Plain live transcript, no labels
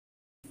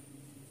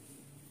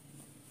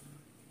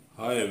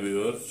Hi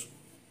viewers,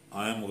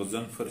 I am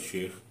Ghazanfar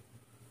Sheikh.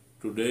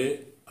 Today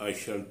I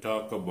shall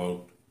talk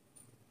about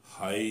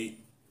high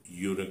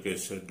uric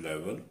acid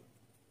level.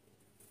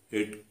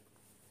 It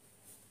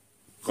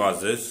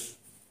causes,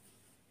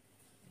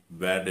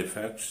 bad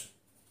effects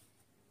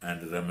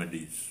and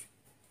remedies.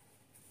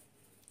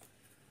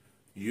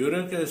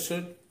 Uric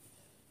acid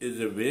is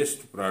a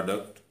waste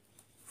product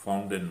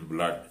found in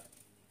blood.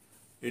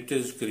 It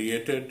is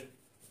created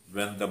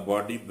when the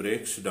body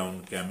breaks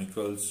down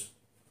chemicals.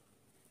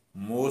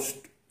 Most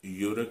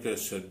uric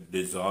acid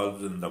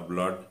dissolves in the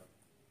blood,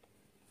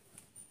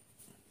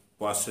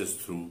 passes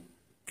through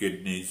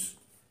kidneys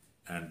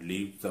and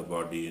leaves the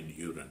body in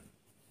urine.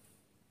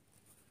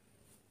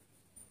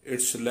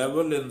 Its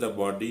level in the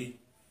body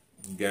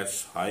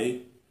gets high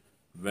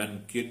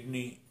when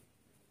kidney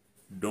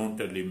don't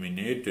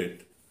eliminate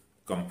it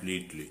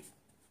completely.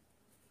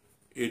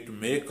 It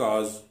may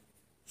cause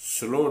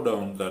slow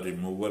down the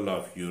removal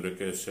of uric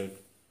acid.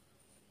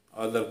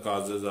 Other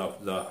causes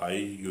of the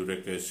high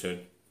uric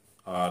acid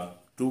are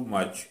too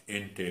much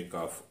intake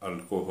of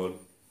alcohol,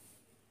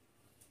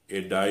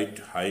 a diet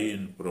high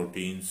in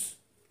proteins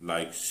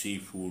like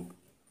seafood,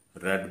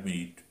 red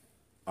meat,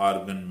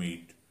 organ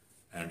meat,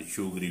 and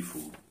sugary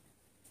food,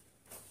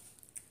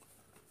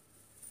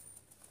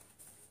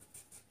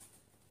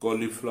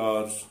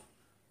 cauliflowers,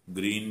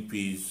 green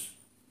peas,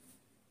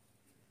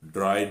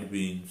 dried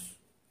beans,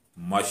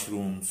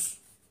 mushrooms,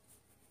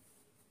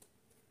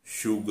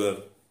 sugar,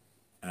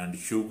 and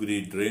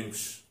sugary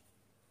drinks.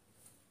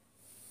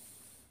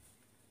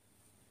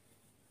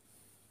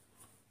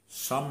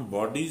 Some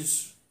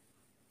bodies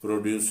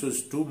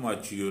produces too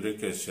much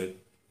uric acid,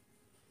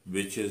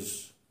 which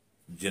is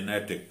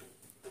genetic.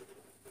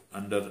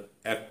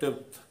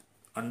 Underactive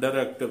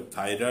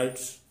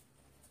thyroids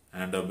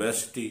and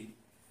obesity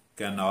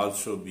can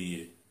also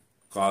be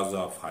a cause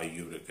of high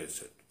uric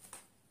acid.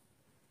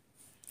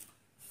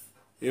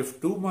 If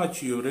too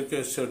much uric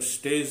acid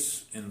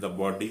stays in the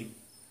body,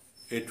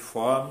 it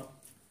forms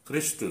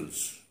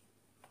crystals,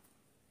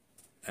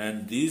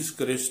 and these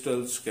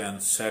crystals can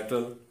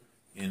settle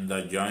in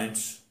the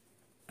joints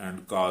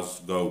and cause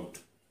gout,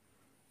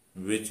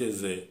 which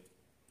is a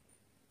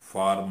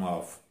form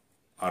of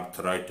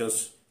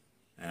arthritis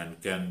and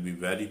can be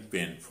very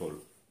painful.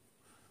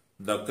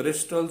 The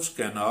crystals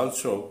can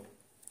also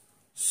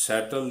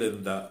settle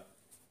in the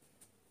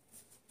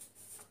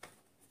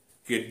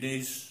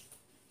kidneys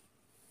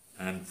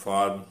and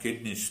form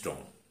kidney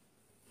stone.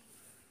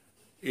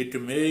 It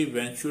may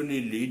eventually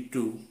lead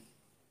to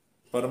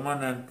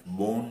permanent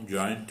bone,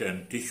 joint,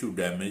 and tissue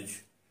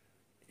damage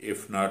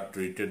if not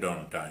treated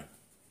on time.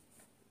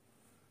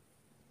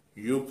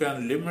 You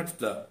can limit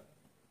the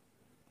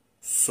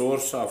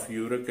source of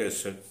uric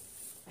acid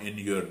in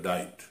your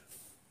diet.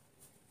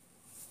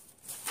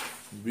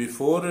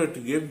 Before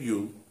it gives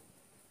you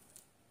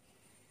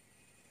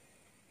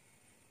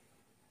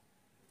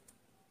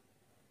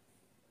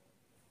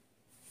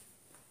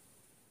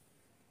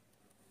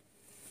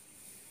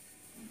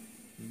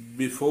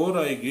Before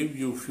I give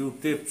you few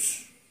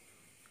tips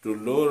to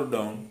lower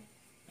down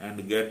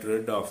and get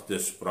rid of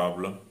this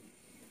problem,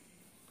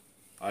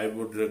 I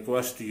would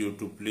request you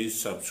to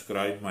please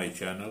subscribe my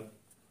channel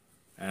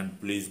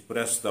and please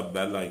press the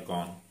bell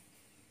icon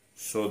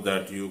so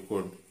that you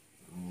could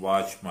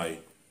watch my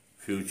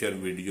future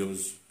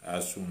videos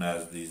as soon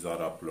as these are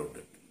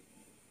uploaded.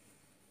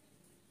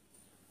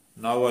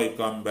 Now I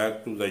come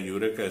back to the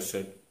uric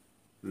acid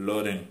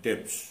lowering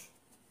tips.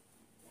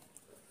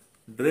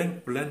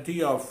 Drink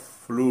plenty of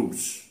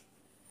fluids,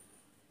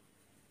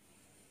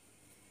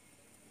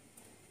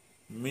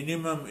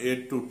 minimum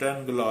 8 to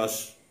 10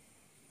 glass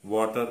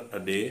water a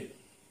day.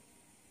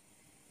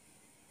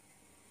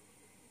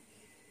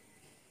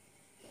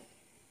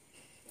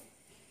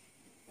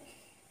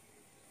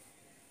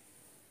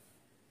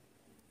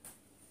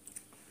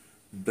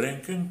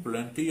 Drinking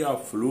plenty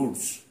of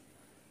fluids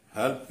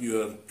help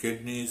your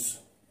kidneys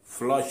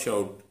flush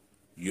out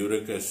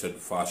uric acid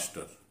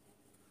faster.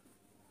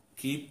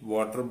 Keep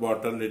water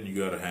bottle in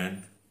your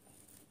hand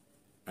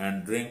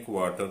and drink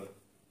water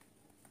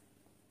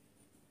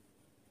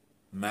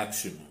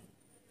maximum.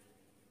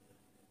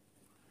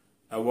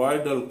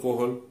 Avoid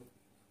alcohol.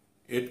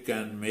 It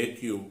can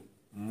make you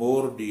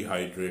more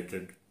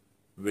dehydrated,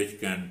 which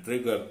can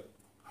trigger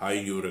high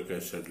uric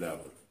acid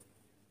level.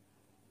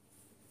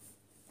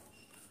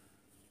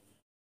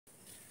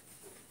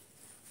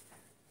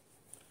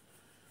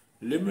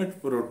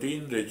 Limit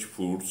protein-rich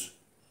foods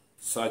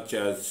such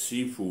as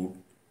seafood,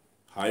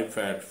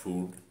 high-fat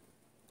food,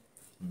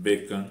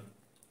 bacon,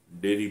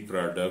 dairy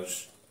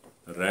products,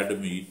 red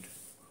meat,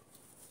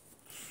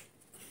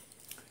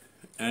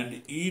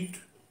 and eat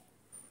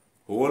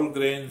whole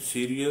grain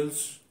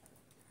cereals,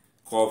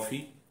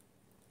 coffee,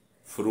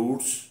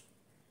 fruits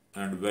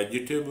and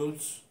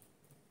vegetables,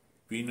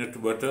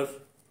 peanut butter,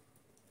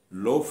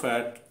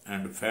 low-fat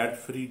and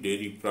fat-free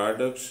dairy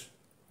products.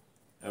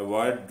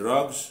 Avoid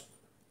drugs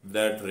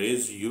that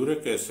raise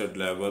uric acid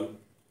level,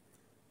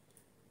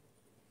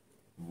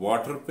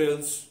 water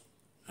pills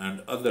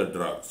and other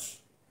drugs.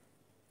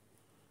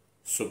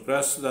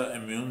 suppress the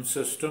immune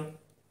system,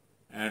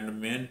 and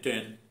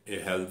maintain a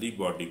healthy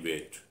body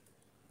weight.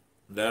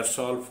 That's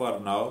all for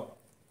now.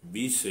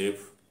 Be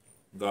safe.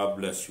 God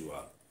bless you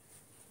all.